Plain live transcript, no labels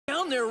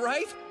there,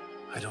 right?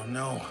 I don't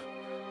know.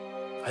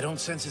 I don't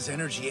sense his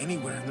energy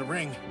anywhere in the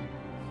ring.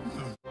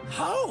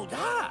 Hold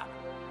up!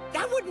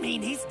 That would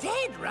mean he's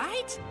dead,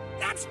 right?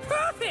 That's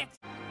perfect!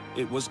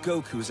 It was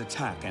Goku's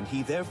attack, and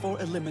he therefore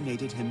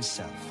eliminated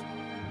himself.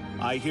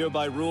 I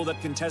hereby rule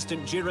that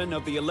contestant Jiren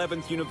of the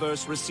 11th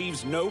universe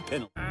receives no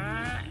penalty.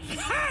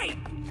 Hey!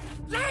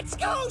 Let's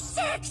go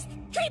 6th!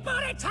 Keep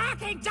on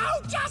attacking,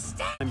 don't just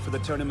stand! Time for the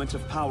Tournament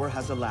of Power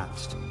has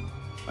elapsed.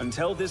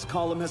 Until this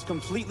column has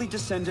completely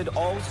descended,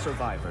 all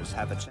survivors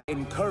have a chance.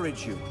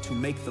 Encourage you to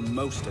make the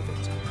most of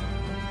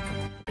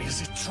it.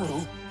 Is it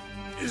true?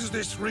 Is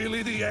this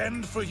really the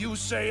end for you,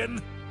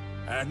 Saiyan?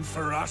 And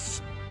for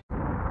us?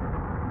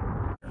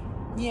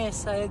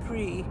 Yes, I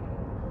agree.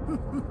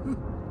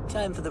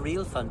 Time for the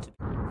real fun to...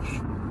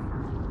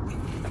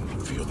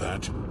 Feel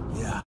that?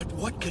 Yeah. But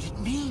what could it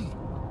mean?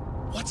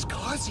 What's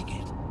causing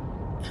it?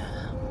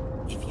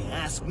 If you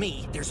ask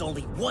me, there's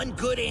only one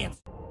good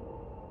answer.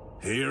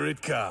 Here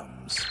it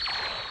comes.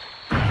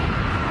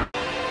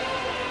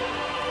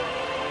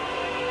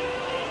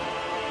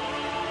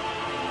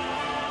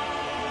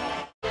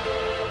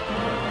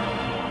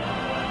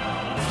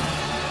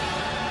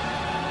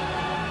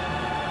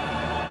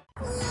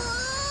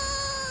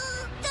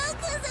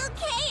 Goku's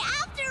okay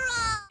after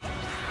all!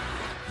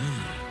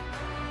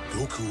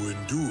 Goku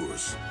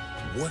endures.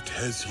 What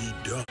has he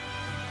done?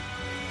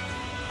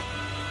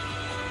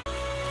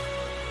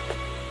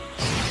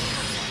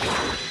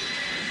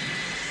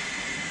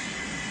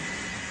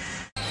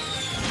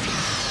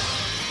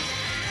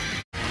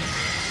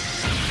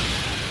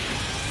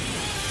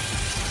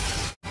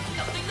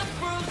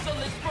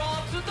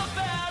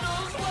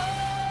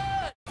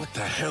 What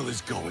the hell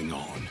is going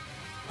on?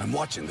 I'm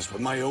watching this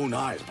with my own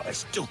eyes, but I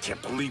still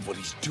can't believe what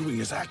he's doing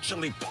is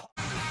actually Tell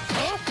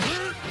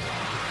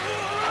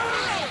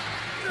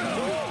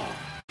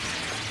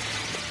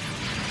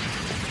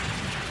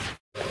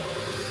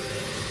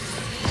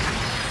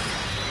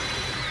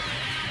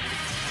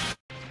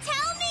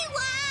me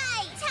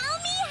why! Tell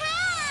me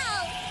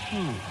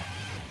how!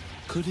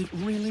 Could it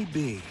really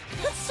be?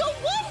 That's so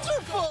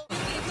wonderful!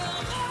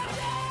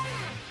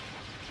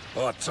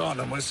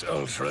 Autonomous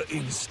Ultra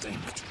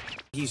Instinct.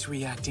 He's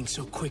reacting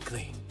so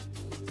quickly.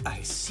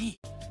 I see.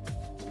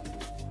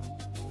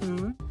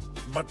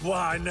 But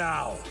why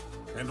now?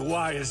 And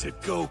why is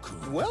it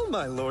Goku? Well,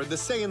 my lord, the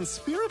Saiyan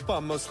Spirit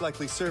Bomb most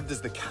likely served as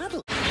the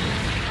catalyst.